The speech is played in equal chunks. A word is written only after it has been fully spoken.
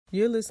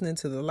You're listening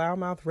to the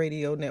Loudmouth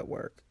Radio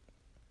Network.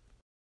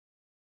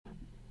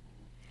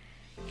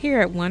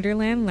 Here at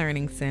Wonderland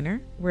Learning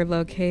Center, we're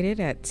located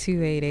at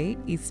 288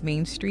 East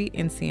Main Street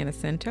in San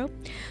Jacinto.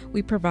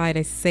 We provide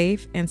a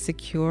safe and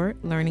secure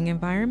learning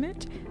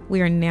environment.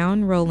 We are now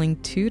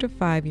enrolling 2 to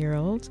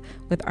 5-year-olds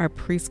with our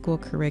preschool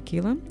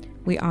curriculum.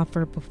 We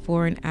offer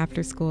before and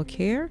after school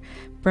care.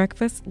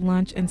 Breakfast,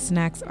 lunch, and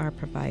snacks are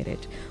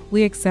provided.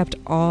 We accept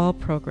all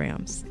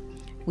programs.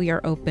 We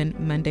are open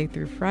Monday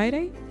through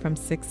Friday from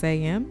 6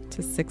 a.m.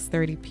 to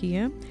 6:30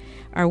 p.m.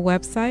 Our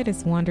website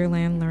is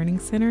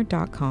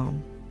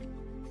wonderlandlearningcenter.com.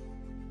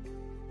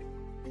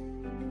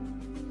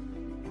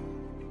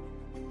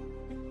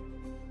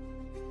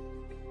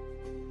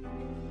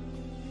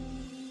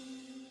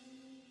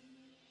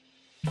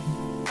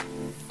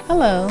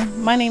 Hello,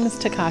 my name is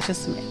Lakeisha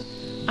Smith.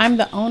 I'm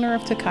the owner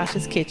of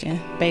Lakeisha's Kitchen,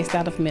 based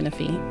out of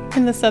Menifee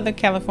in the Southern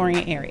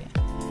California area.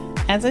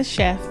 As a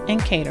chef and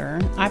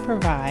caterer, I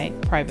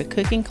provide private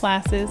cooking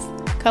classes,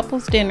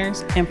 couples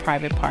dinners, and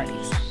private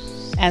parties.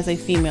 As a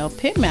female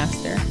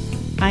pitmaster,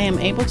 I am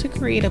able to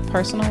create a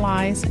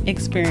personalized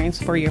experience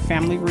for your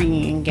family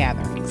reunion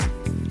gatherings.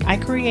 I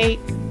create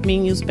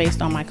menus based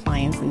on my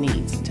clients'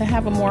 needs to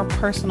have a more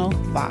personal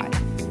vibe.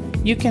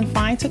 You can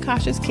find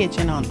Lakeisha's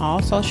Kitchen on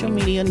all social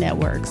media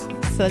networks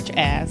such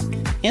as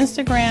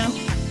Instagram,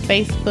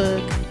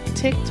 Facebook,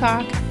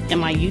 TikTok, and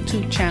my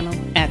YouTube channel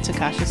at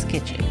Lakeisha's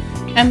Kitchen.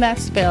 And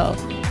that's spelled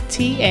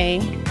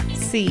Tacashas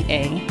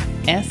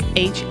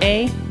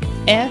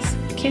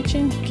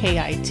Kitchen,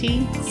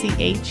 Kitchen.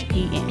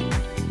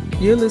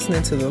 You're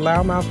listening to the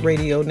Loudmouth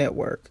Radio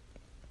Network.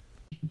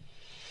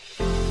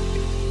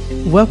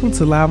 Welcome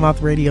to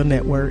Loudmouth Radio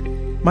Network.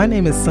 My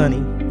name is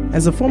Sunny.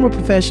 As a former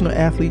professional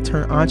athlete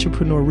turned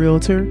entrepreneur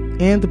realtor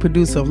and the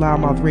producer of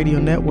Loudmouth Radio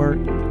Network,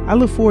 I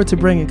look forward to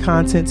bringing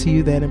content to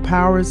you that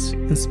empowers,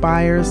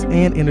 inspires,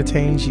 and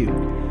entertains you.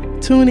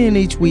 Tune in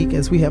each week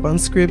as we have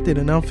unscripted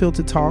and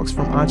unfiltered talks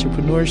from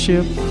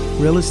entrepreneurship,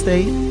 real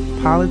estate,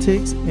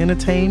 politics,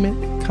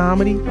 entertainment,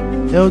 comedy,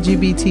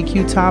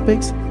 LGBTQ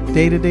topics,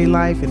 day-to-day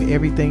life, and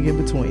everything in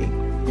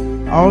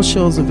between. All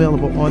shows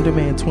available on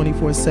demand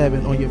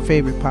 24/7 on your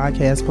favorite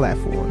podcast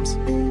platforms.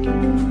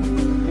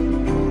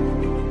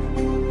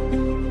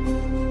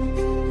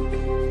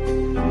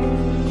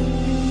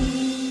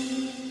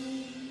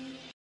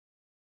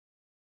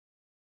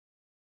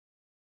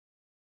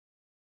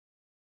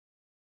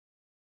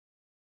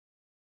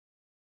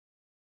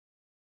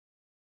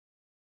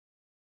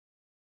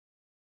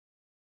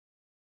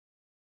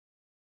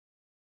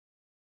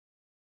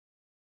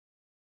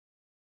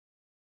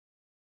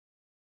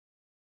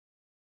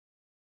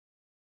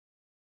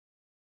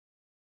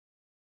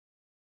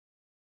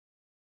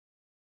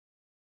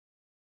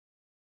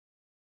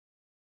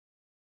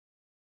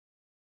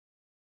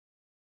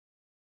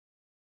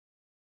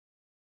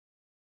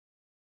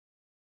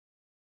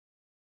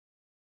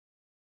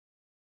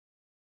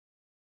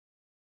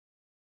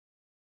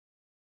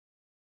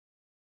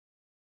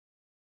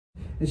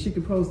 And she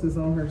can post this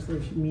on her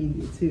social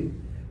media too.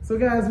 So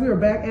guys, we are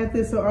back at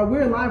this. So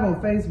we're live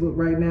on Facebook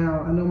right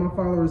now. I know my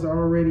followers are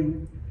already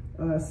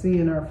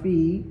seeing our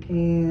feed,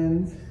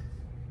 and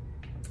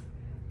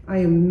I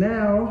am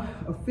now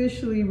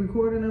officially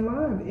recording and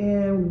live.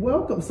 And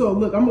welcome. So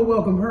look, I'm gonna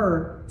welcome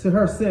her to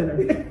her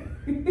center.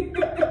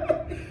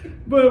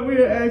 But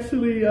we are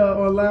actually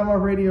on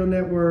Loudmouth Radio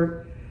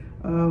Network.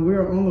 We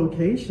are on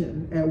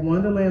location at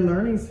Wonderland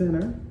Learning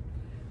Center,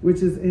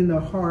 which is in the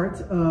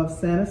heart of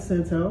San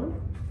Jacinto.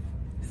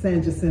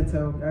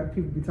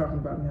 People be talking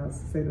about me how to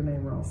say the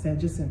name wrong. San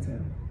Jacinto.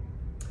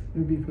 It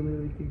would be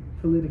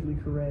politically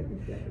correct.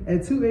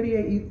 At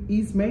 288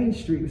 East Main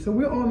Street. So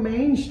we're on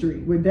Main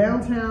Street. We're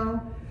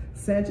downtown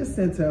San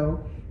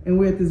Jacinto, and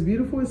we're at this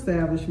beautiful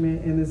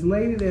establishment. And this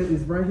lady that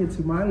is right here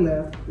to my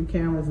left, the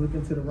camera is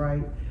looking to the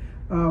right.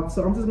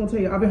 So I'm just gonna tell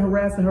you, I've been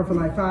harassing her for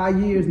like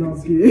 5 years. No, I'm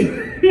just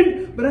kidding.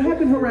 But I have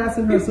been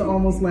harassing her since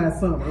almost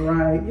last summer,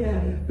 right? Yeah.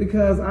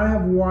 Because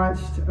I've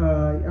watched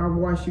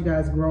you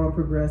guys grow and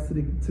progress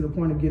to the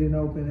point of getting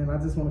open, and I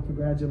just want to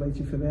congratulate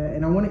you for that.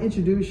 And I want to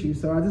introduce you.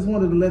 So I just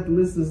wanted to let the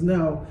listeners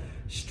know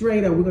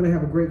straight up, we're gonna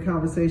have a great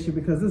conversation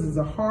because this is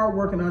a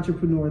hard-working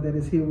entrepreneur that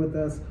is here with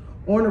us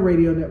on the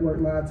radio network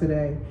live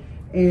today.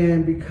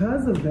 And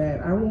because of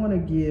that, I want to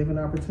give an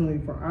opportunity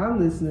for our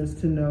listeners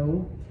to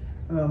know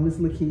Miss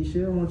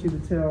Lakeisha. I want you to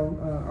tell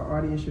our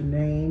audience your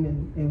name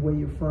and where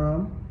you're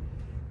from.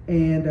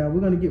 And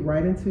we're going to get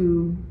right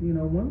into,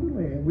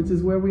 Wonderland, which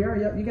is where we are.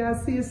 You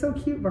guys see, it's so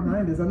cute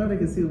behind us. I know they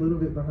can see a little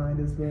bit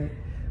behind us, but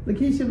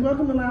Lakeisha,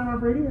 welcome to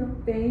Loudmouth Radio.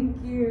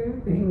 Thank you.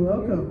 You're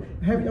welcome.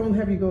 I'm going to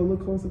have you go a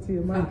little closer to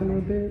your mic a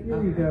little bit.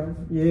 There you go.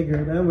 Yeah,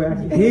 girl, that way I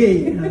can hear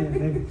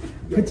you.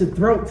 Put your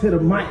throat to the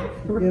mic.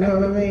 You know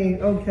what I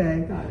mean?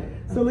 Okay. Got it.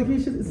 So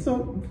Lakeisha,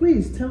 so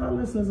please tell our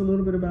listeners a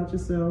little bit about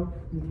yourself.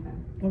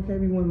 Okay,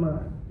 if you wouldn't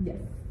mind. Yes.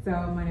 So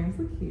my name is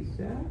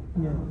Lakeisha,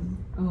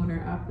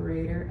 owner,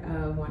 operator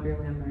of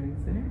Wonderland Learning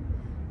Center.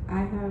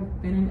 I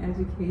have been in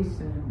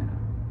education,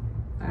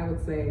 I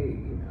would say,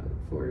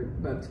 for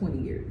about 20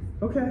 years.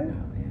 Okay.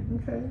 And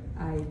Okay.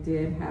 I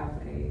did have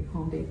a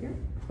home daycare.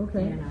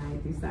 Okay. And I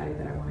decided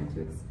that I wanted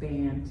to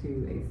expand to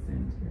a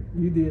center.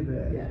 You did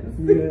that. Yes.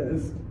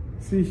 Yes.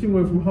 See, she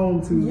went from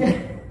home to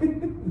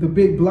the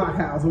big block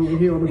house over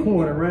here on the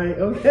corner, right?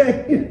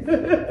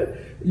 Okay.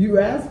 You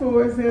asked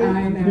for it, said,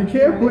 I know, be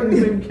careful, right?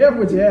 be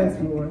careful what you asked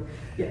for.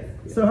 Yes.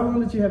 So how long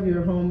did you have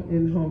your home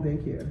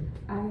daycare?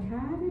 I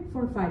had it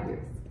for 5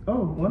 years.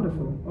 Oh,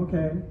 wonderful.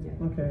 Okay.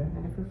 Yeah. Okay.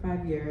 I had it for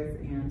 5 years,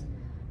 and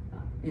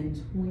in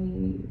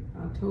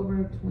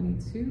October of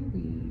 22,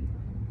 we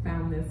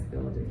found this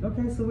building.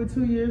 Okay, so we're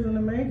 2 years in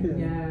the making.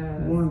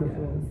 Yes.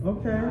 Wonderful. Yes.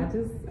 Okay.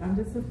 I'm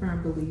just a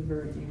firm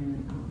believer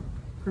in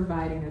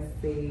providing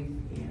a safe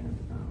and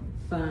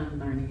fun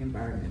learning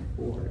environment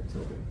for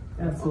children.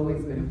 That's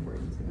always been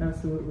important to me.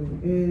 Absolutely.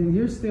 And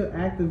you're still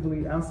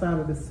actively outside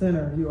of the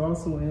center. You're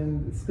also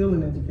still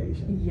in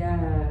education.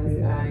 Yes.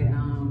 Yeah.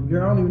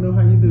 Girl, I don't even know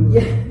how you do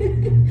it.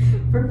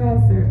 Yeah.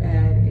 Professor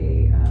at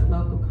a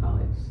local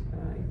college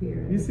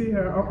here. You see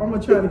her? I'm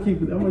gonna try to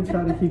keep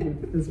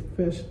it as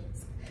professional.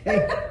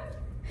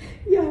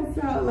 Yeah,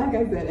 so like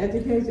I said,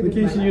 education.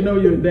 Lakeisha, you know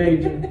you're in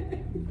danger.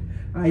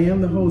 I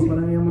am the host, but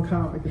I am a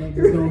comic, and I'm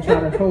just gonna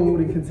try to hold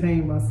and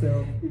contain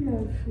myself.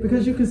 Yes,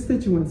 because your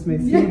constituents may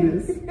see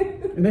this,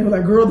 and they were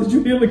like, "Girl, did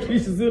you hear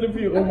Lakeisha's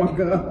interview? Oh my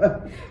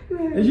God!"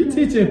 Right, and you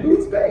teaching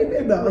who's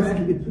baby? No,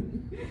 right.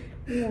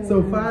 Right.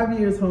 So 5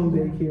 years home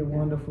daycare,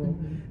 wonderful.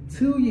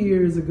 2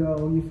 years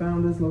ago, you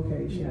found this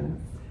location,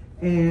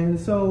 and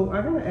so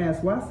I gotta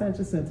ask, why San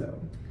Jacinto?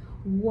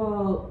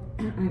 Well,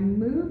 I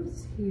moved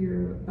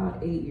here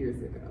about 8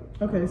 years ago.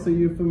 Okay, so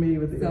you're familiar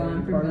with the area,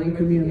 I'm part of familiar the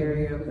community. with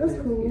the area. That's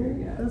cool. Here,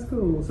 yes. That's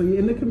cool. So you're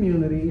in the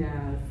community.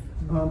 Yes.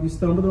 You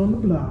stumbled on the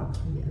block.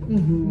 Yes.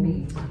 Mm-hmm.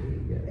 Main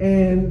Street, yes.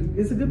 And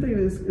it's a good thing.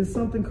 It's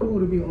something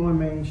cool to be on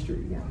Main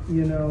Street. Yeah.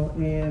 You know,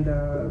 and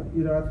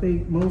I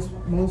think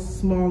most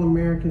small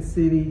American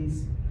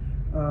cities,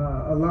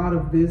 a lot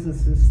of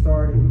businesses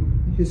started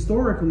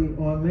historically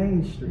on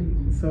Main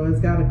Street. So it's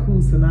got a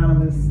cool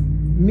synonymous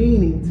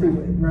meaning to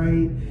it,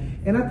 right?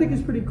 And I think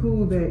it's pretty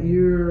cool that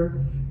you're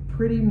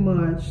pretty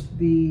much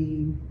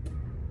the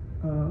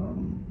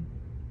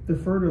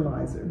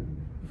fertilizer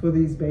for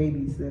these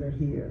babies that are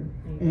here,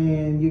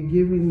 and you're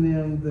giving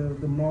them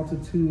the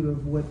multitude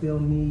of what they'll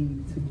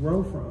need to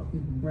grow from,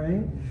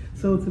 right?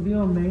 So to be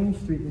on Main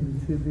Street and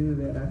to do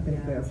that, I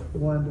think that's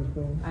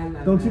wonderful. I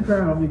love Don't it. you cry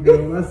on me,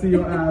 girl. I see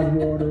your eyes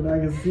watering. I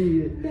can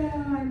see it. No,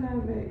 I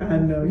love it. I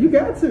know. You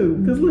got to.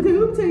 Because look here,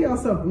 let me tell y'all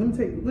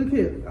something. Look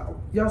here.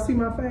 Y'all see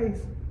my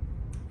face?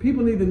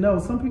 People need to know.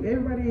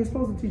 Everybody ain't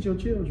supposed to teach your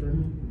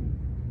children.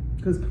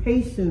 Because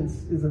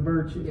patience is a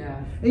virtue.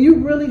 Yeah. And you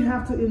really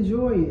have to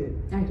enjoy it.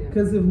 I do.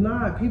 Because if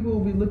not, people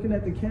will be looking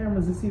at the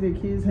cameras and see their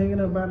kids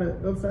hanging up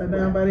upside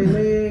down by their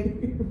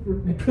leg.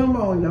 Right. Come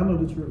on, y'all know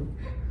the truth.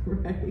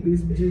 Right.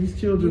 These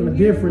children are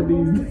different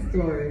these days.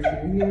 Stories.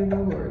 You hear the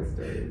horror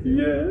stories.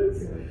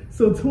 Yes. Yes.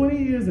 So 20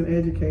 years in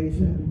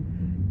education.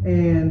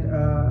 And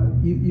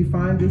you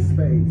find this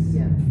space.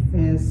 Yes.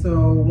 And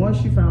so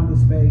once you found the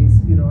space,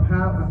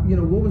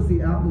 what was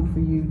the outlook for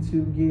you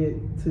to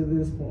get to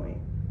this point?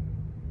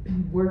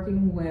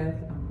 Working with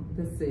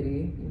the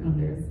city,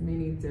 there's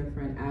many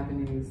different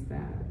avenues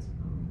that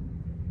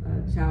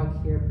a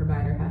child care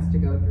provider has to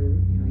go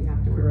through. You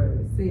have to work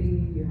with the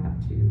city, you have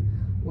to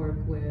work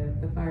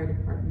with the fire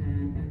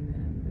department, and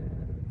then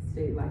the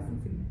state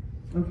licensing.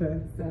 Okay.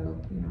 So,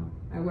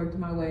 I worked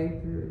my way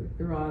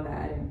through all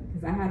that, and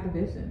because I had the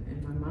vision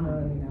in my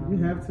mind,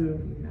 You have to.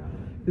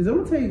 Because I'm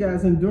going to tell you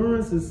guys,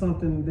 endurance is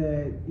something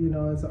that,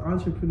 as an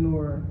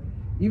entrepreneur,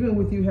 even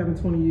with you having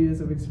 20 years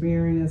of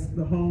experience,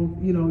 the home,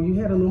 you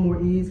had a little more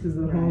ease because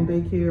of the home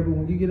daycare, but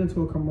when you get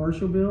into a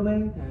commercial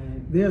building,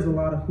 there's a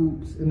lot of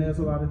hoops and there's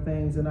a lot of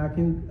things. And I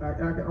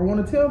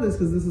want to tell this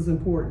because this is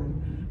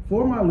important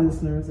for my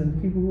listeners and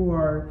people who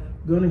are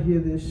going to hear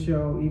this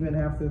show, even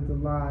after the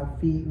live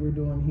feed we're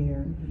doing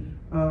here.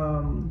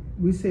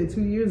 We said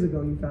 2 years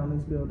ago you found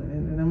this building,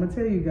 and I'm going to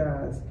tell you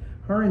guys,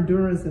 her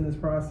endurance in this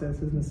process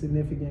has been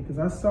significant because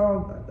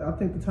I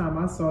think the time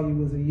I saw you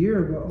was a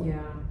year ago.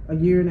 Yeah. A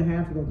year and a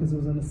half ago because it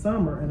was in the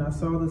summer, and I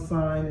saw the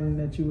sign and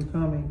that you were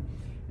coming.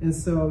 And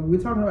so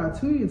we're talking about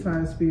 2 year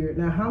time spirit.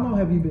 Now, how long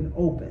have you been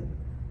open?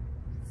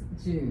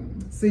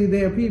 June. See,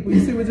 there are people,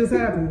 you see what just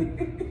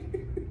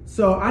happened?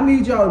 So I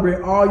need y'all to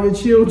bring all your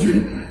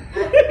children.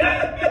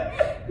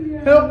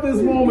 Help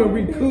this woman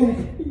recoup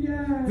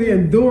the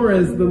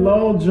endurance, the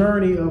long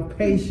journey of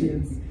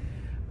patience.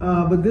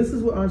 But this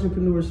is what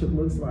entrepreneurship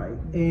looks like.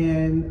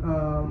 And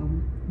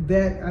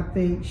that, I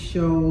think,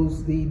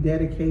 shows the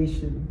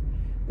dedication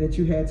that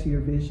you had to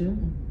your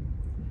vision.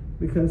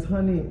 Because,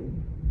 honey,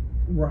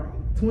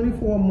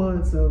 24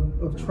 months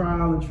of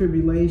trial and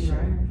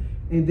tribulation.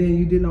 And then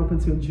you didn't open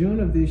until June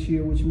of this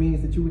year, which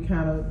means that you were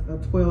kind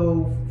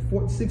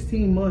of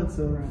 16 months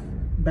of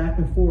back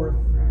and forth.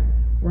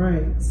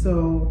 Right.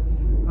 So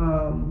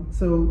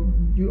So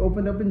you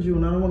opened up in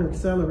June. I don't want to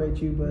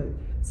accelerate you, but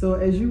so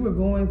as you were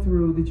going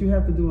through, did you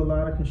have to do a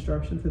lot of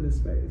construction to this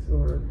space,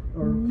 or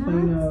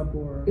clean up,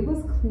 or it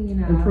was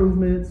clean up,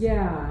 improvements?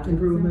 Yeah,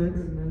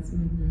 improvements.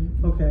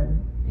 Mm-hmm. Okay.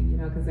 And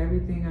because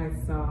everything I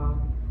saw,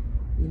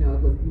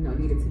 was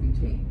needed to be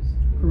changed.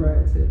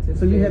 Correct.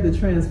 So you had to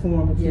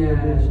transform into your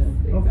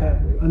vision. Exactly. Okay.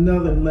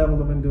 Another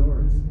level of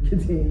endurance.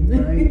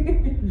 Continue,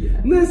 right?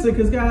 Yeah. Listen,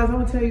 because guys, I'm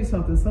gonna tell you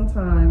something.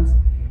 Sometimes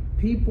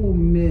people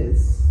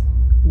miss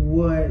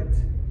what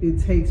it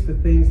takes for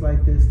things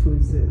like this to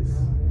exist.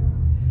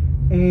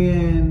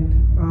 And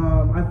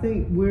I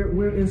think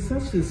we're in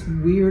such this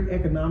weird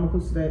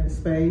economical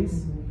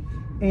space,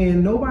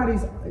 and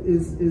nobody's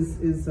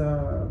is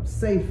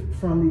safe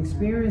from the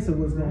experience of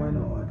what's going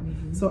on.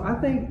 So I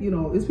think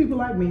it's people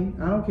like me.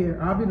 I don't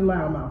care. I'll be the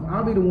loudmouth.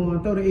 I'll be the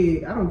one throw the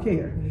egg. I don't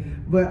care.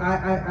 But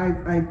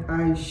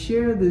I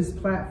share these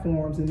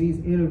platforms and these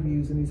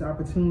interviews and these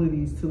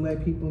opportunities to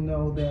let people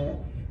know that,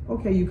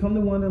 okay, you come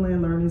to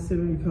Wonderland Learning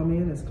Center, you come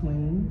in, it's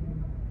clean,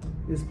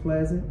 it's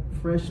pleasant,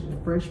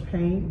 fresh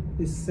paint,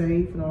 it's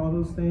safe, and all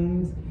those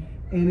things.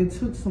 And it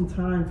took some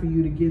time for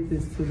you to get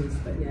this to this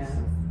space. Yeah.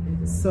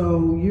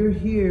 So you're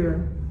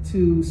here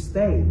to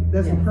stay.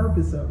 That's the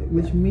purpose of it,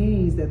 which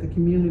means that the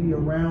community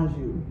around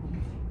you,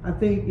 I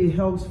think it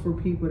helps for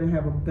people to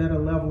have a better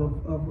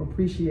level of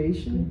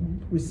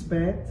appreciation,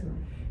 respect,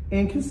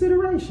 and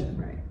consideration.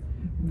 Right.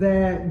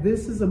 That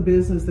this is a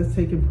business that's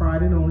taking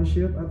pride in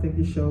ownership. I think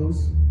it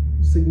shows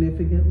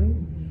significantly,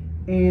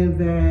 and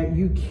that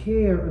you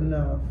care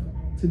enough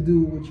to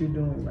do what you're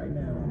doing right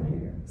now in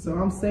here. So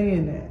I'm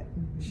saying that.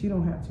 She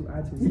don't have to,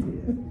 I just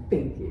did.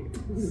 Thank you.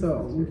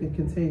 So we can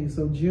continue.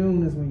 So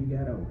June is when you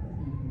got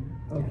open.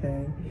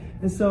 Okay.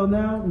 And so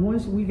now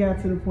once we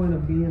got to the point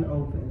of being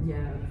open,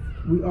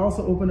 we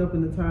also opened up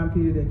in the time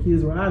period that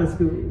kids were out of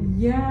school.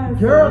 Yes.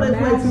 Girl, they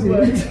play too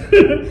much.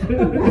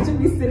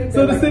 Imagine me sitting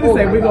so the city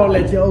said, we're going to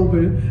let you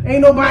open.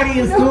 Ain't nobody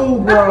in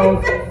school,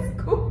 bro.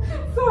 Cool.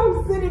 So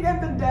I'm sitting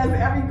at the desk,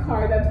 every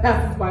car that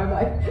passes by, I'm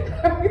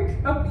like, are you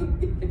coming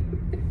in?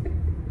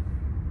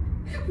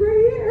 We're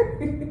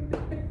here.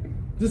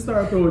 Just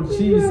start throwing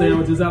cheese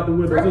sandwiches out the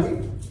window.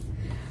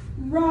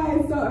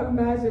 Right. So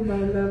imagine my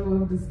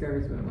level of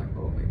discouragement. I'm like,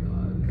 oh my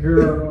God.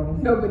 Girl.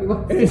 Nobody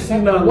wants to. And she's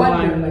not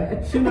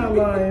lying. She's not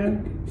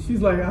lying.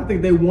 She's like, I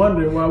think they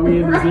wonder why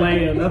we in this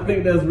land. I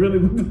think that's really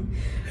what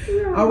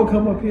I would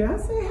come up here. I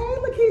say, hey,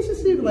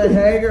 Lakeisha. She'd be like,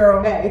 hey,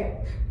 girl. Hey.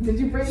 Did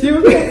you bring she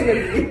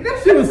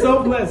was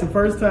so blessed the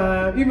first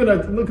time. Even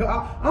look,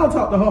 I'll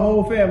talk to her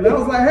whole family. I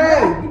was like,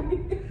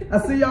 hey, I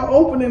see y'all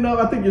opening up.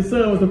 I think your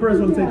son was the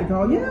first one to take the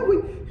call. Yeah,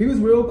 he was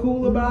real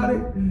cool about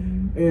it.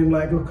 And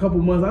like a couple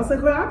months, I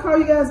said, well, I'll call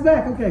you guys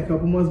back. Okay, a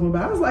couple months went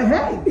by. I was like,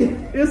 hey,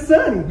 it's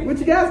sunny. What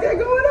you guys got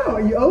going on?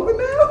 Are you open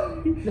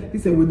now? He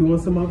said, we're doing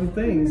some other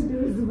things.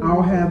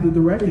 I'll have the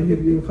director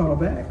give you a call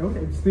back.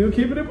 Okay, still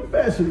keeping it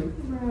professional.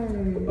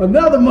 Right.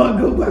 Another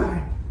month go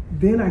by.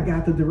 Then I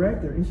got the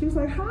director, and she was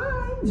like,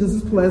 hi. Just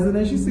as pleasant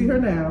as you see her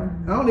now.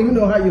 I don't even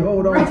know how you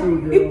hold on to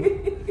it,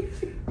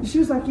 girl. She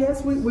was like,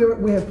 yes,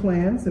 we have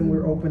plans, and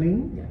we're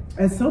opening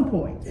at some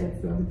point.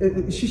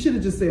 She should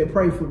have just said,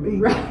 pray for me.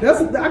 Right.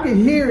 I could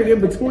hear it in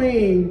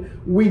between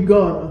we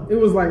gonna. It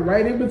was like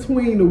right in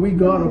between the we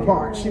gonna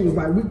part. She was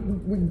like,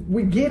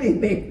 we getting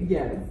there.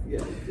 Yes,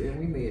 and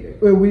we made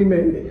it. Well, we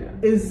made it.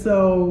 Yeah. And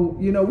so,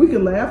 we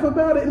can laugh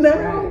about it now.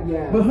 Right,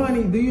 yeah. But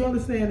honey, do you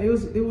understand? It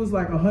was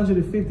like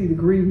 150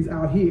 degrees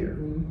out here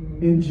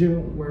in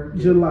June,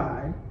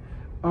 July,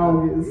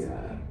 August. Yeah.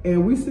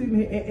 And we sitting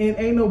here, and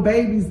ain't no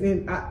babies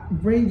in.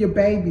 Bring your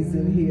babies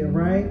in here,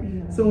 right?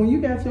 Yeah. So when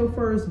you got your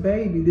first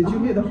baby, did you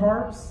hear the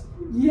harps?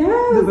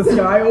 Yes. Did the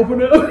sky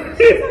open up?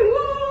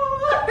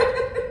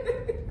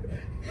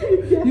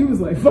 You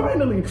was like,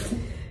 finally.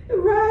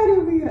 Right,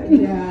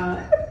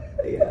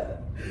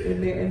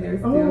 and they're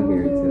still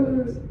here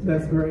too.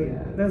 That's great.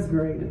 Yeah. That's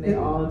great. And they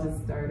all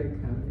just started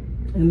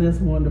coming. And that's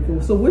wonderful.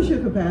 Yeah. So what's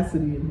your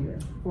capacity in here?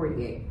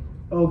 48.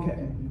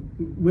 Okay.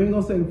 We ain't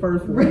gonna say the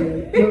first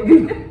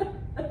 48.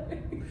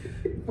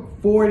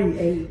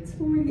 48.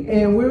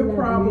 And we're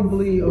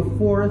probably a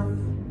fourth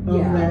of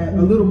that,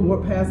 a little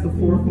more past the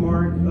fourth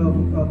mark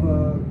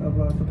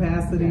of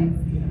capacity.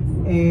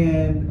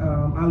 And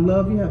I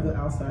love you have the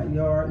outside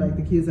yard, like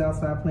the kids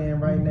outside playing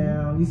right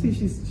now. You see,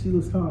 she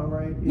looks calm,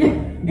 right? Yeah.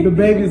 The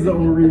babies are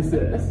on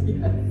recess,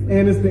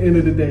 and it's the end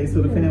of the day,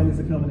 so the families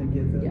are coming to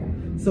get them.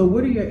 Yeah. So,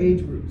 what are your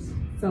age groups?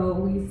 So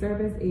we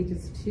service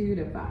ages 2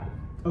 to 5.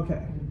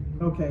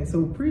 Okay.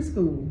 So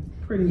preschool,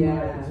 pretty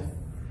much.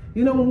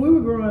 When we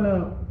were growing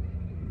up.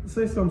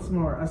 Say something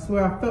smart. I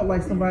swear I felt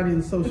like somebody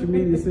in social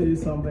media said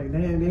something.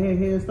 Damn, they had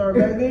Head Start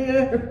back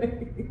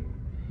then.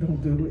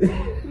 Don't do it.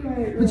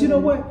 Right. But you know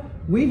what?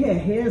 We had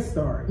Head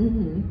Start.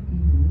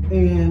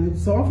 And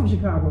so I'm from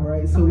Chicago,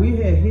 right? So we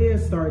had Head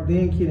Start,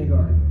 then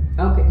kindergarten.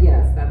 Okay,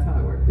 yes, that's how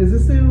it works. Is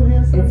it still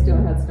Head Start? It's still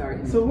Head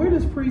Start. So where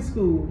does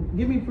preschool,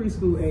 give me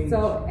preschool age.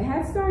 So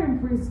Head Start and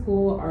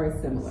preschool are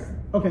similar.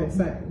 Okay,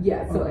 same.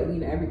 Yeah, so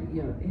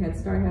okay. Head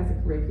Start has a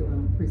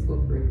curriculum,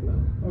 preschool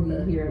curriculum.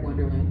 Okay. We here at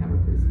Wonderland have a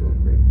preschool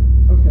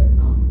curriculum. Okay.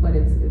 But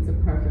it's a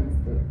preference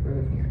for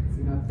the parents.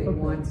 If they Okay.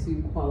 want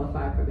to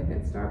qualify for the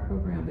Head Start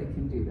program, they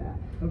can do that.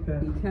 Okay.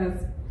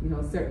 Because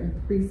certain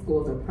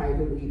preschools are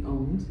privately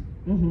owned.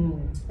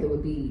 Mm-hmm. It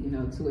would be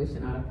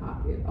tuition out of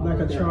pocket. Like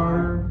a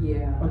charter.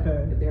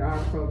 Okay. There are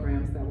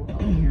programs that will help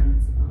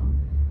parents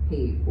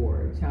pay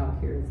for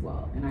childcare as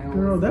well. And I always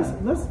Girl, that's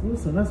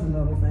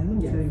another thing. Let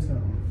me tell you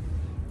something.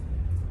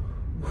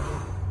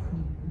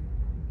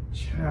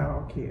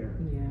 Childcare.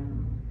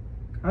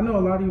 Yeah. I know a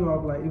lot of you all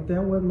be like, if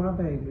that wasn't my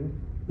baby.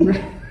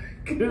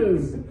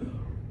 Cause,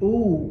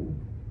 ooh.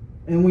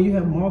 And when you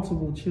have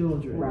multiple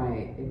children.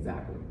 Right,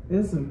 exactly.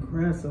 It's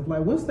aggressive.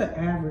 Like, what's the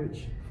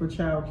average for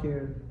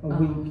childcare a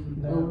week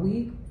now? A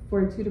week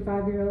for 2 to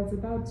 5 year olds,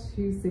 about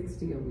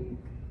 $260 a week.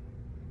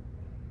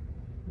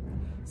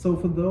 So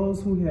for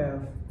those who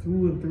have 2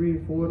 and 3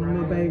 and 4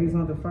 little babies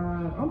under 5,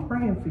 I'm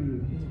praying for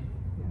you.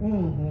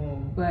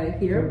 Mm-hmm. But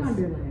here at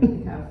Wonderland,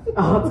 we have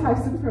all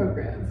types of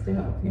programs to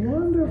help parents.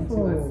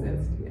 Wonderful. And to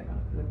assist,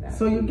 with that.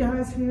 So you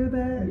guys hear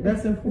that?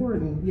 That's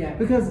important. Yeah.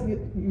 Because,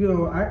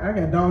 I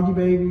got doggy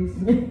babies,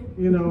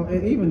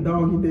 and even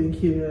doggy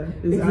daycare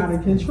is out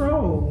of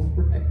control.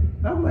 Right.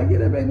 I'm like, get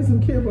that baby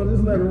some kibble,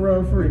 just let her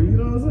run free. You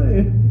know what I'm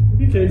saying?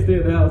 You can't stay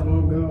at the house when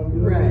I'm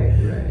gone.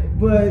 Right.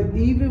 But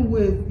even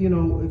with,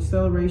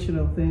 acceleration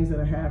of things that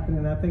are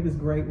happening, I think it's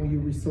great when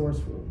you're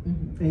resourceful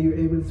and you're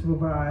able to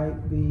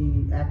provide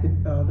the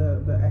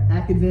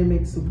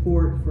academic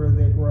support for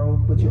their growth,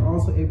 but you're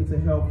also able to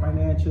help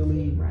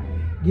financially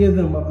give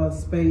them a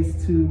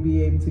space to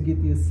be able to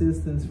get the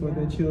assistance for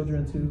their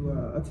children to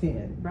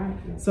attend. Right.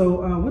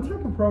 So what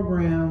type of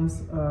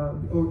programs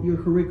or your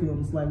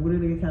curriculums, like what are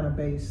they kind of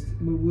based,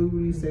 what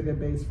would you say they're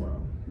based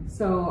from?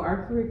 So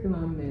our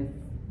curriculum is,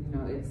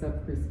 it's a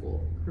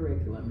preschool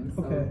curriculum. And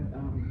so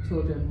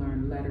children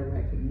learn letter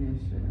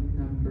recognition,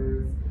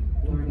 numbers,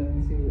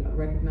 learning to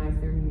recognize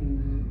their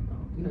name,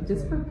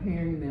 just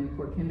preparing them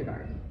for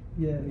kindergarten.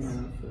 Yes.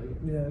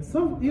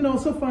 So,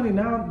 so funny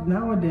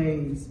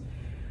nowadays.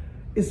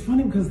 It's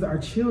funny because our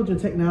children,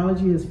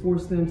 technology has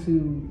forced them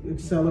to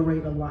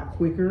accelerate a lot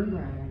quicker.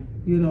 Right.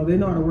 They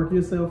know how to work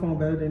your cell phone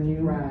better than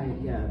you. Right,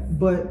 yes.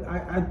 But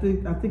I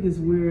think it's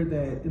weird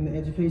that in the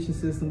education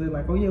system, they're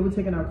like, oh yeah, we're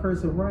taking out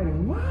cursive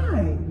writing.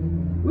 Why?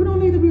 We don't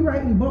need to be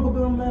writing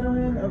bubblegum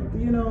lettering.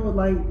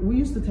 Like we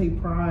used to take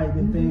pride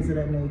in things of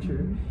that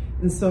nature.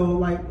 And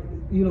so as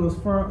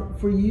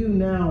for you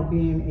now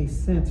being a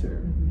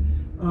center,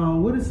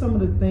 what are some of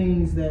the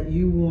things that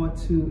you want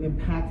to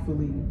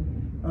impactfully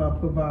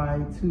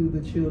provide to the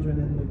children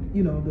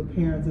and the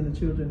parents and the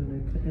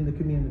children in the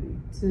community?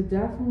 To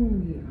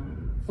definitely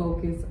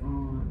focus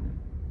on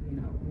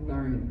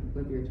learning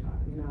with your child.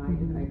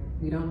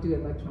 We don't do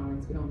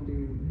electronics. We don't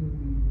do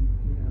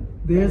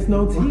There's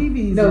no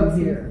TVs in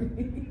here.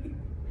 TV.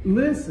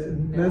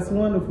 Listen, that's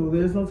wonderful.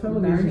 There's no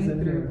televisions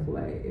in here. Learning through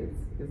play is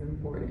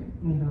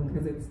important,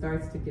 because it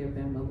starts to give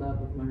them a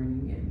love of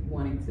learning and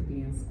wanting to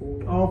be in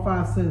school. All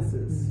 5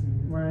 senses,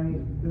 right?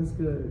 That's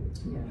good.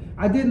 Yeah.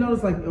 I did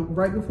notice,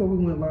 right before we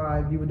went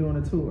live, you were doing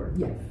a tour.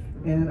 Yes.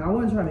 And I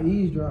wasn't trying to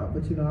eavesdrop,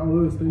 but I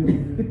was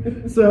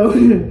too. So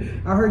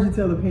I heard you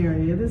tell the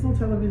parent, there's no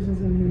televisions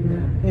in here.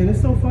 Yeah. And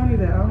it's so funny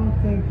that I don't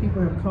think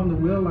people have come to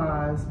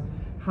realize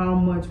how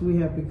much we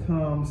have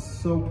become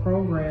so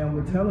programmed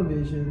with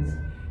televisions.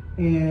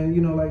 And,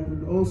 like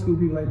old school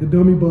people, like the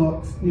dummy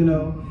box,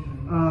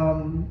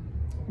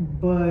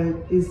 but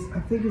I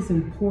think it's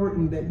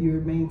important that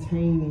you're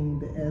maintaining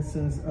the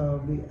essence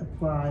of the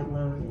applied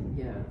learning.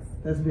 Yes.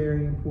 That's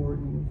very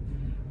important.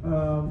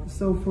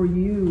 So for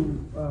you,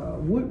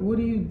 what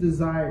do you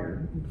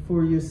desire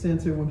for your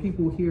center when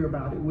people hear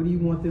about it? What do you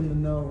want them to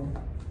know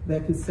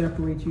that could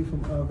separate you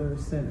from other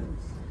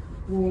centers?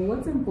 Well,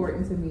 what's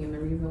important to me and the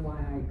reason why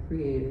I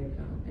created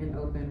and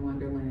opened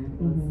Wonderland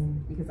was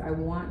because I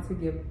want to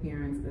give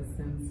parents a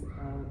sense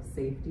of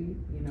safety.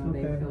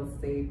 They feel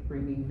safe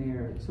bringing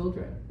their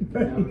children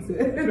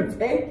to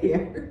take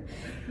care.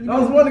 I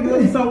was wondering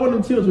because I saw one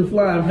of the children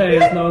flying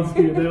past. No, I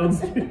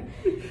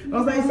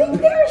was like, see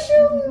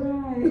parachute?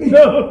 Right.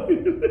 No.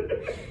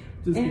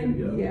 Just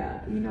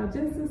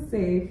just a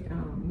safe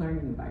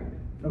learning environment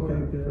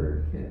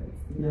for kids.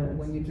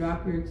 When you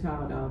drop your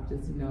child off,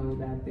 just know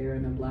that they're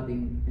in a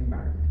loving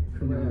environment.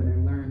 They're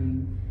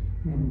learning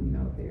and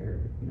they're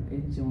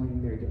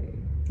enjoying their day.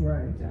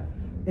 Right.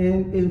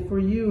 Definitely. And for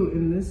you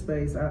in this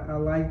space, I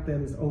like that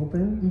it's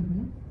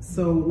open.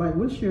 So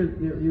what's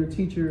your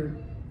teacher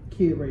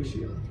kid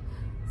ratio?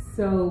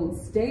 So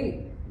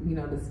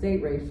the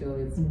state ratio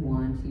is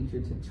 1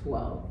 teacher to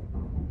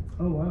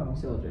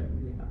 12 children.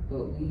 Yeah.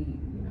 But we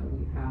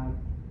have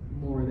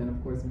more than,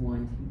 of course,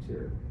 1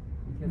 teacher,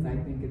 because I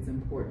think it's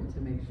important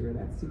to make sure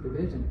that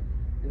supervision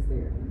is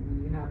there. And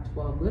when you have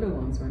 12 little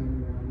ones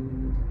running around, you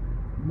need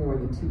more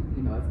than 2,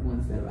 as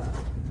one set of eyes.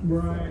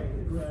 Right.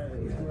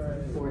 It's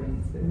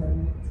important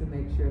to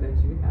make sure that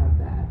you have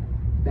that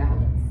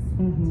balance,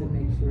 to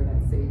make sure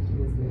that safety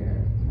is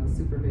there,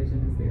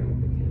 supervision is there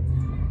with the kids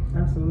as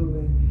well.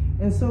 Absolutely.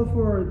 And so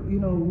for,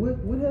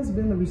 what has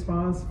been the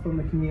response from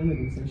the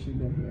community since you've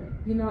been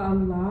here? A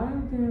lot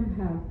of them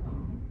have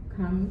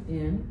come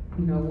in,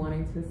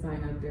 wanting to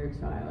sign up their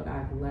child.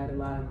 I've led a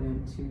lot of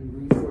them to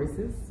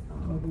resources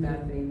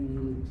that they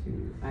need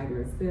to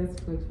either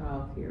assist with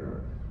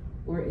childcare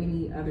or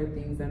any other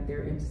things that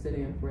they're interested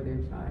in for their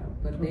child.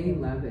 But they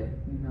love it.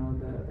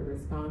 The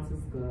response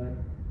is good.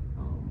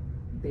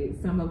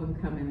 Some of them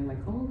come in and like,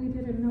 oh, we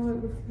didn't know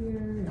it was here.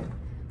 And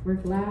we're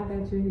glad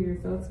that you're here.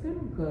 So it's been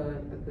a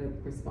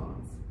good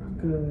response from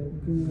them.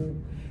 Good.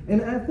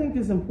 And I think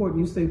it's important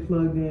you stay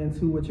plugged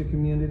into what your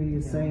community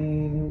is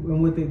saying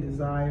and what they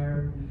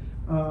desire.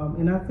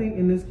 And I think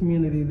in this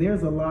community,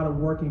 there's a lot of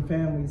working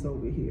families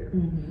over here.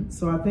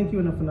 So I think you're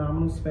in a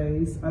phenomenal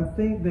space. I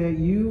think that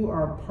you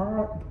are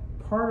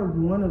part of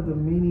one of the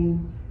many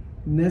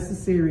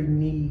necessary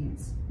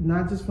needs,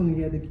 not just from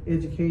the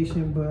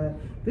education, but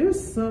there's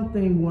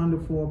something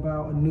wonderful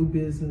about a new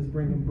business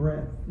bringing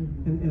breath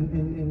and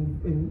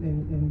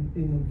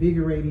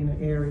invigorating an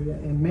area.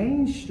 And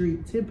Main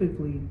Street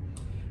typically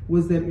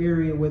was that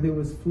area where there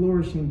was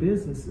flourishing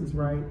businesses,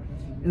 right?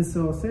 And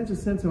so San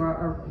Jacinto,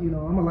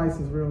 I'm a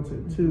licensed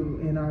realtor too,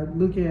 and I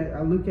look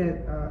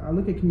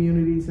at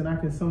communities, and I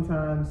can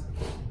sometimes,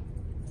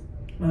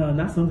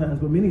 not sometimes,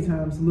 but many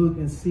times look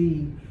and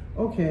see,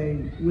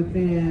 okay,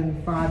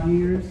 within 5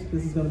 years,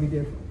 this is going to be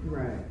different.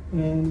 Right.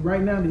 And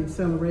right now, the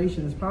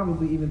acceleration is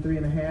probably even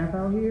 3.5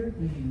 out here,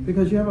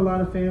 because you have a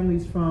lot of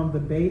families from the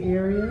Bay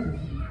Area,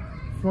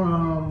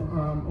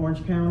 from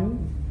Orange County,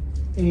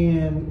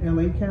 and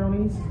LA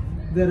counties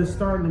that are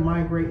starting to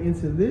migrate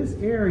into this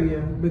area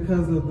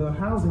because of the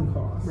housing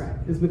costs. Right.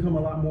 It's become a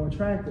lot more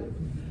attractive.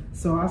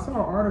 So I saw an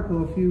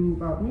article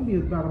maybe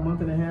about a month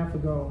and a half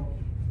ago,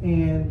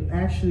 and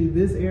actually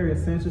this area,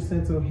 San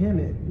Jacinto,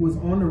 Hemet, was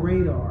on the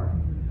radar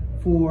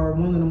for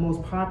one of the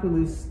most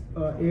populous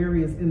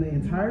areas in the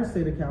entire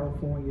state of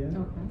California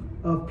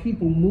of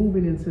people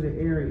moving into the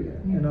area.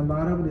 And a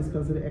lot of it is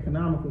because of the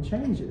economical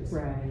changes.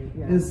 Right.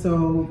 Yeah. And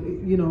so,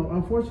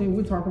 unfortunately,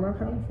 we're talking about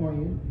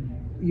California.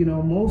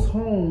 Most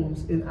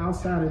homes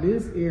outside of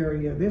this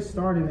area, they're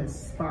starting at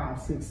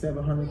 500,000, 600,000,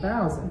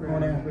 700,000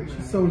 on average.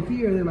 So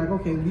here they're like,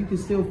 okay, you can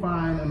still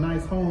find a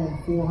nice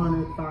home,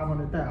 400,000,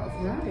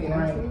 500,000. Right.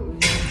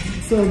 Absolutely.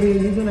 So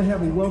then you're going to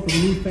have a wealth of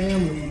new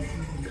families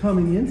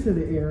coming into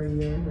the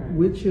area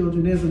with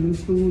children. There's a new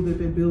school that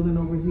they're building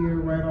over here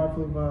right off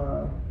of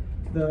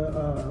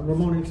the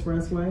Ramona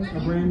Expressway, a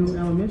brand new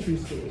elementary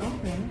school.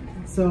 Okay.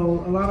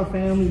 So a lot of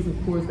families, of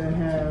course, that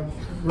have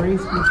grade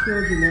school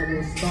children that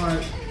will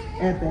start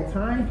at that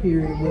time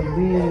period will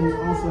then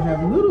also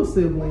have little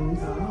siblings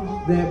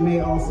that may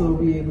also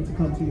be able to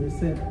come to your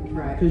center.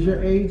 Right. Because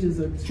your ages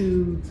are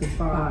 2 to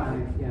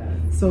 5.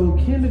 Yes. So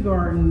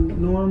kindergarten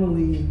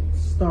normally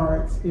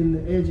starts in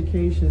the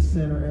education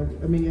center,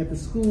 at the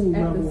school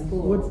level. The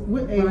school.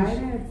 What age?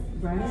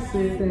 Right at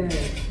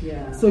 6,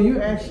 yeah. So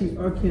you actually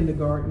are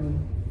kindergarten.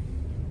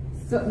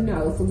 So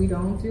we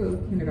don't do a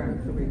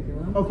kindergarten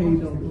curriculum. Okay, you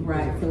don't.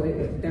 Right, so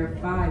if they're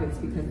 5, it's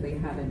because they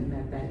haven't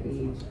met that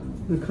age.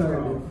 The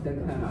cutoff. The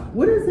cutoff.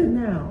 What is it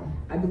now?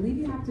 I believe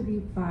you have to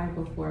be 5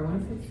 before, I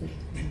want to say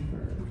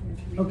September.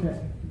 Okay.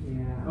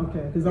 Yeah.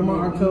 Okay, because I'm an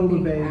October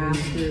baby.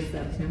 After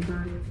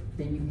September,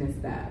 then you miss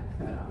that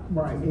cutoff.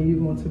 Right, and you're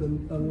going to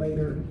the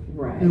later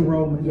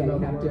enrollment. Yeah, you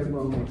have words. to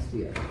enroll next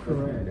year.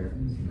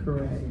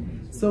 Correct.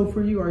 So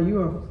for you, are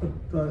you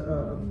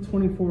a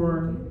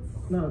 24?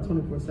 Not a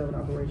 24/7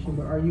 operation,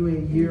 but are you a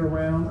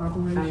year-round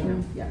operation? I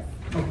am, yes.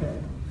 Okay.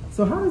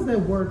 So how does that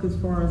work as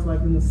far as like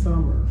in the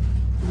summer?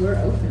 We're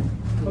open.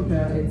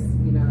 Okay. It's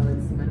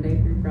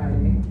Monday through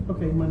Friday.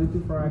 Okay, Monday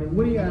through Friday.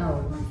 What are your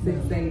hours?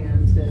 6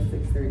 a.m. to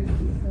 6:30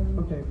 p.m.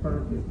 Okay,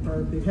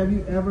 perfect. Have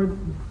you ever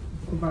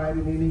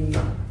provided any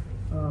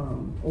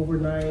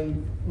overnight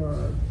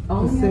or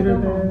only consider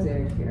at the that? home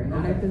daycare,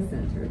 not at the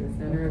center. The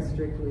center is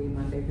strictly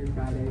Monday through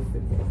Friday, 6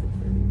 to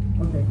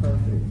 6:30. Okay,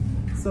 perfect.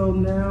 So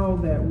now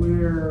that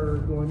we're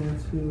going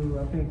into,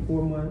 I think,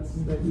 4 months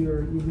that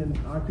you've been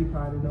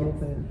occupied and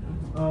open,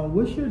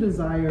 what's your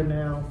desire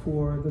now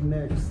for the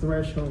next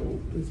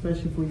threshold,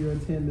 especially for your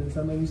attendance?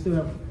 I know you still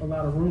have a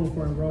lot of room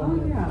for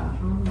enrollment. Oh yeah.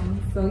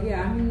 So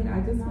yeah, I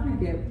just want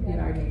to get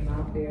our name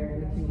out there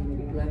in the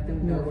community, let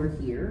them know we're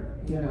here.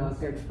 If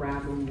they're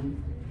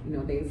traveling,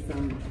 they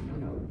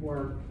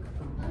work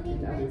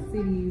in other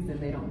cities and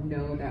they don't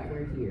know that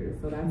we're here.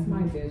 So that's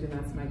my vision,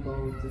 that's my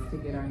goal, just to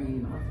get our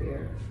name out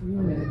there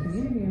in the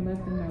community and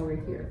let them know we're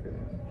here for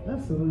them.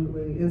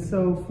 Absolutely. And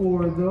so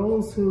for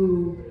those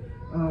who,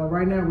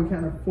 right now we're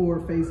kind of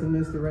forward facing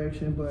this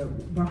direction,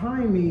 but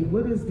behind me,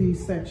 what is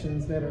these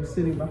sections that are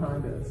sitting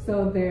behind us?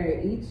 So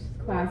each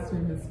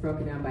classroom is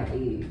broken down by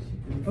age.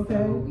 And okay.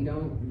 So we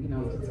don't,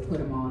 just put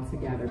them all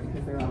together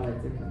because they're all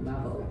at different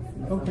levels.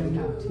 And okay. So we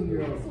have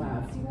 2-year-old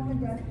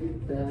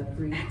classrooms, the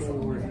 3,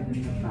 4, and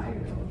then the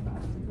 5-year-old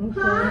classrooms.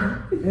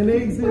 Okay. And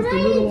they exist. The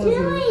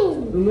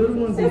little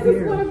ones are here.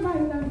 This is one of my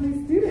lovely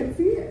students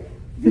here.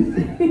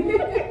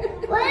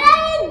 What are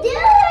you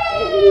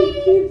doing?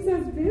 He keeps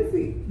us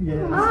busy.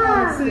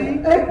 Yeah. See,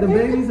 the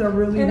babies are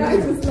really and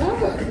busy. I just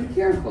love it. Be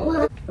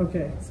careful.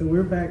 Okay, so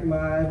we're back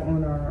live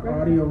on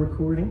our audio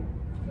recording.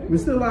 We're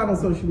still live on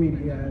social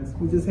media, guys.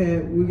 We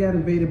got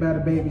invaded by the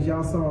babies.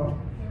 Y'all saw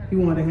he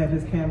wanted to have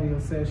his cameo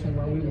session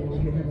while we were over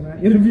here having our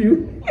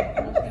interview.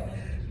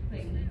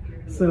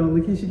 So,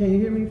 Lakeisha, can you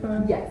hear me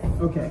fine? Yes.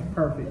 Okay,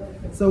 perfect.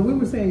 So we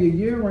were saying you're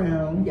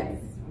year-round. Yes.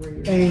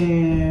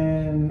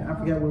 And I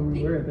forgot where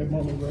we were at that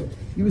moment, but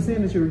you were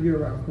saying that you're a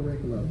year-round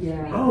curriculum.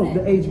 Yeah. Oh,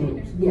 the age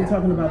groups. Yeah. We're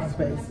talking about the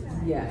spaces.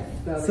 Yes.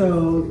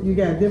 So you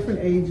got different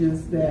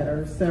ages that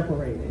are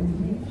separated.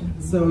 Mm-hmm.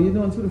 So you're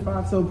doing 2 to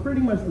 5. So pretty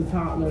much the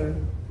toddler.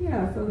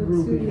 Yeah. So the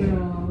grouping.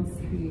 2-year-olds,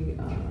 the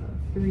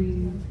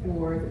 3,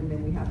 4s, and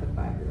then we have the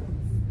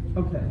 5-year-olds.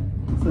 Okay.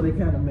 So they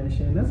kind of mesh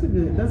in. That's a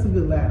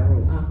good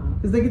lateral. Uh-huh.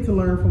 Because they get to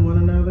learn from one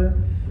another.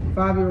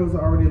 5-year-olds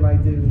are already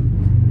like, dude,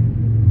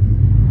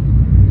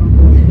 I'm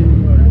going to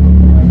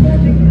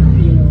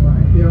kindergarten. You know,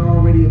 right? They're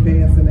already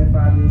advancing at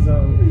 5 years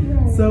old.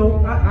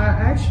 So I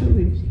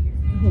actually,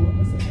 hold on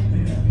a second. I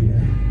have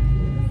here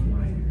a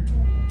flyer.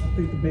 I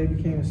think the baby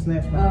came and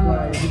snatched my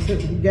flyer.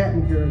 He got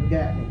me, girl,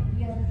 got me.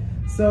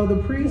 So the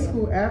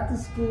preschool, after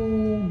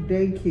school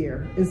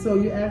daycare, and so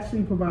you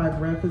actually provide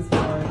breakfast,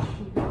 lunch,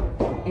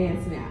 and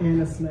snack.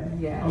 and a snack.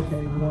 Yeah.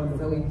 Okay, wonderful.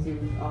 So we do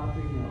all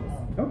 3 meals.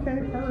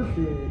 Okay,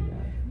 perfect.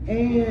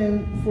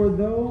 And for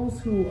those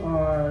who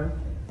are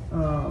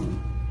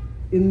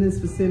in this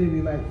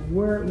vicinity, like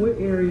what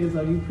areas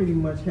are you pretty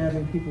much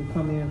having people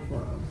come in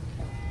from?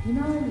 You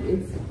know,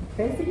 it's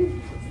basically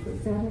the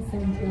San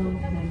Jacinto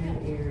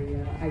Hemet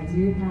area. I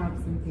do have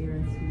some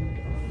parents who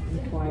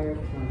inquire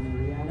from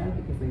Marietta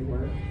because they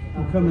work.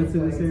 Come into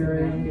this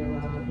area.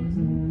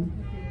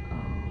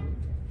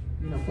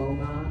 You know,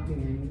 Beaumont,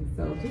 and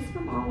so just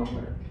from all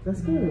over.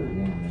 That's good.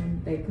 Yeah,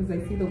 and because they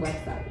see the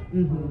website.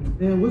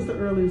 And what's the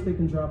earliest they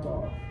can drop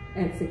off?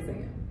 At 6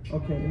 a.m.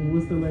 Okay, and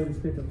what's the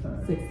latest pickup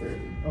time?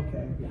 6:30.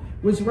 Okay. Yeah.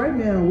 Which right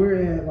now we're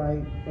at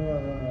like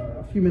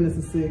a few minutes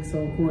to 6. So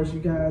of course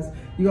you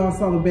all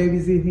saw the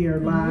babies in here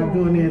live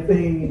doing their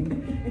thing,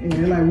 and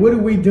they're like, "What are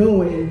we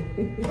doing?"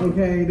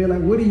 Okay, they're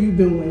like, "What are you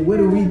doing?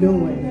 What are we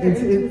doing?" Yes,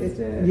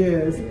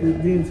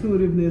 the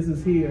intuitiveness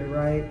is here,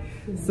 right?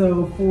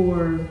 So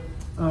for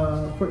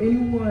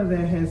anyone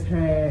that has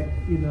had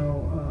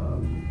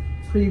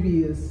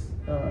previous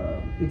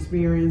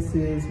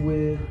experiences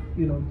with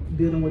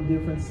dealing with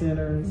different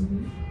centers,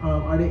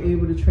 are they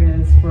able to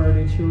transfer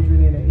their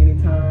children in at any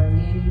time?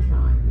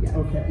 Anytime, yes.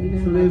 Okay,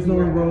 even so there's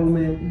no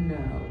enrollment? No,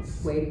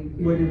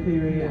 waiting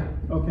period?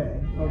 No.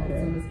 Okay, Yeah, okay.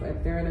 as soon as,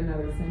 if they're at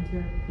another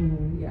center,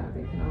 yeah,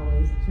 they can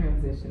always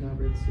transition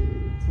over to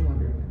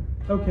Wonderland.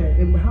 Okay,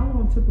 and how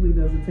long typically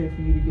does it take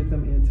for you to get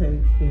them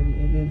into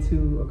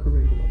a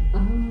curriculum?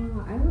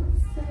 I would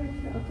say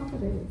a couple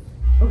days.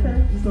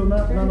 Okay, so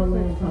not a Very long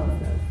quick time.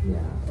 process,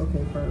 yeah.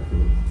 Okay,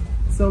 perfect.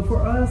 So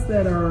for us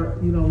that are,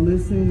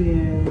 listening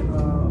in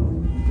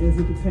as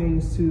it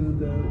pertains to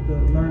the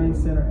learning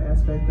center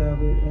aspect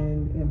of it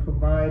and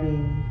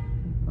providing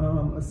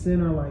a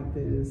center like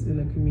this in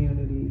the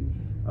community,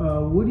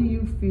 what do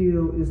you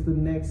feel is the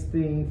next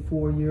thing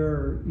for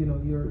your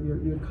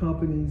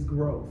company's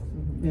growth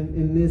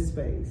in this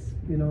space?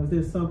 Is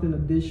there something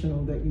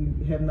additional that you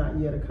have not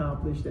yet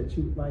accomplished that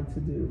you'd like to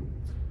do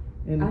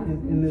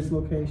in this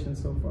location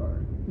so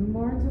far?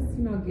 More just,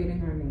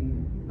 getting our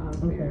name out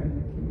there in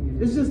the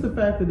community. It's just the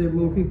fact that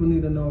more people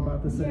need to know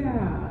about the center.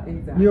 Yeah,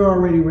 exactly. You're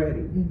already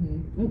ready.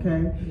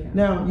 Okay. Yeah.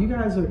 Now, you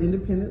guys are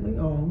independently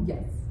owned.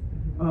 Yes.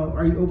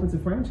 Are you open to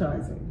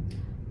franchising?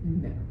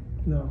 No.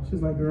 No.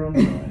 She's like, girl,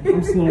 no,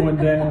 I'm slowing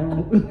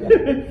down.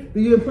 Do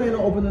you plan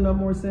on opening up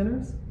more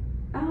centers?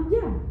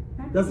 Yeah.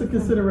 That's a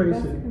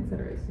consideration. That's a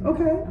consideration.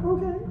 Okay.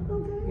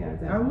 Yeah,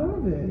 definitely. I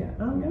love it. Yeah.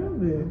 I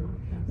love it.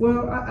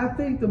 Well, I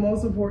think the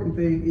most important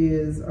thing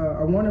is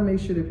I want to make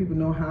sure that people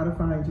know how to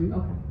find you.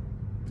 Okay.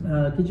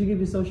 Could you give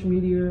your social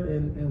media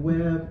and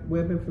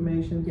web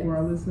information for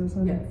our listeners?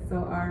 Honey? Yes. So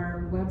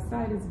our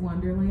website is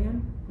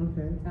Wonderland.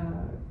 Okay.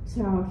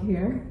 Child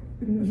care.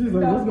 She's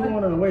like, what's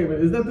going on? Wait a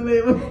minute. Is that the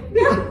name of it?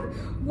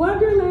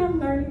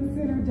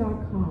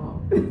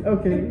 WonderlandLearningCenter.com.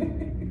 Okay.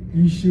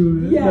 You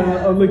sure?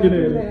 Yeah. I'm looking at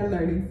it.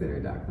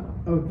 WonderlandLearningCenter.com.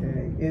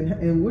 Okay.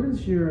 And what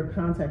is your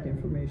contact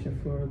information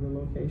for the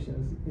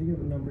locations? Do you have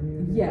a number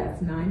here?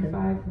 Yes,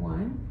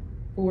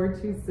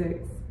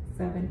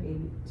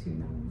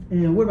 951-426-7829.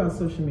 And what about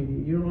social media?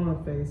 You're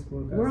on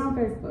Facebook. We're on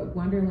Facebook,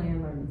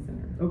 Wonderland Learning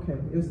Center. Okay.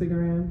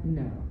 Instagram?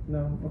 No.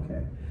 No?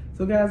 Okay.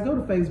 So guys, go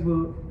to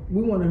Facebook.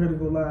 We wanted her to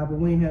go live, but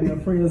we ain't had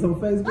enough friends on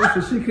Facebook,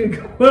 so she couldn't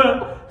go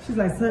up. She's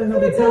like, Sonny,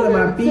 don't be telling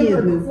my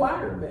business.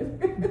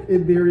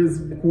 There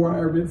is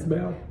requirements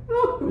now.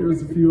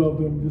 There's a few of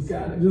them, just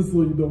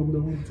so you don't know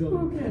I'm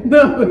telling you.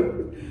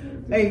 No.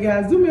 Hey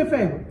guys, do me a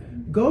favor.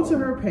 Go to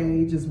her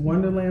page, it's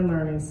Wonderland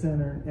Learning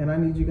Center, and I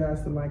need you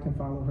guys to like and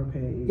follow her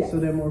page so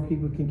that more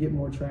people can get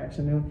more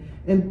traction.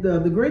 And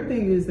the great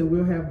thing is that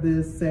we'll have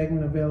this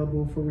segment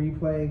available for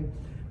replay.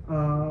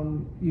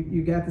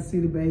 You got to see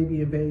the baby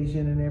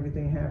invasion and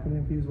everything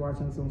happening if you was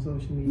watching us on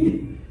social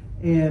media.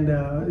 And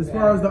as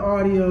far as the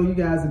audio, you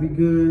guys will be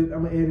good.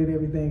 I'm gonna edit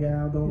everything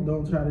out.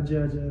 Don't try to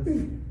judge us.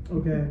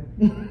 Okay.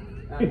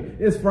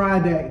 It's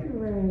Friday.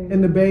 Right.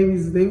 And the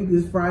babies,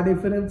 it's Friday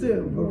for them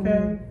too,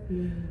 okay?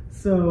 Yes.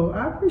 So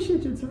I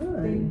appreciate your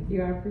time. Thank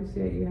you. I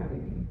appreciate you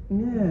having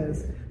me.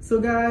 Yes. So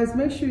guys,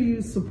 make sure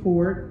you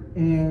support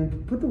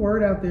and put the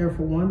word out there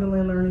for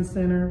Wonderland Learning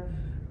Center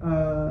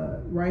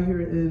right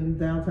here in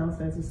downtown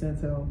San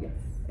Jacinto. Yes.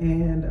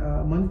 And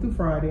Monday through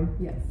Friday,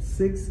 Yes.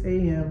 6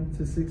 a.m.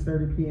 to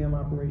 6:30 p.m.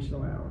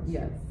 operational hours.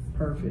 Yes.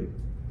 Perfect.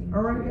 Thank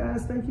All right, you.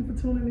 guys, thank you for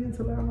tuning in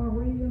to Loudmouth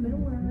Radio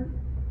Network.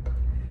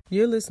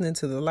 You're listening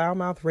to the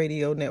Loudmouth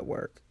Radio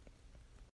Network.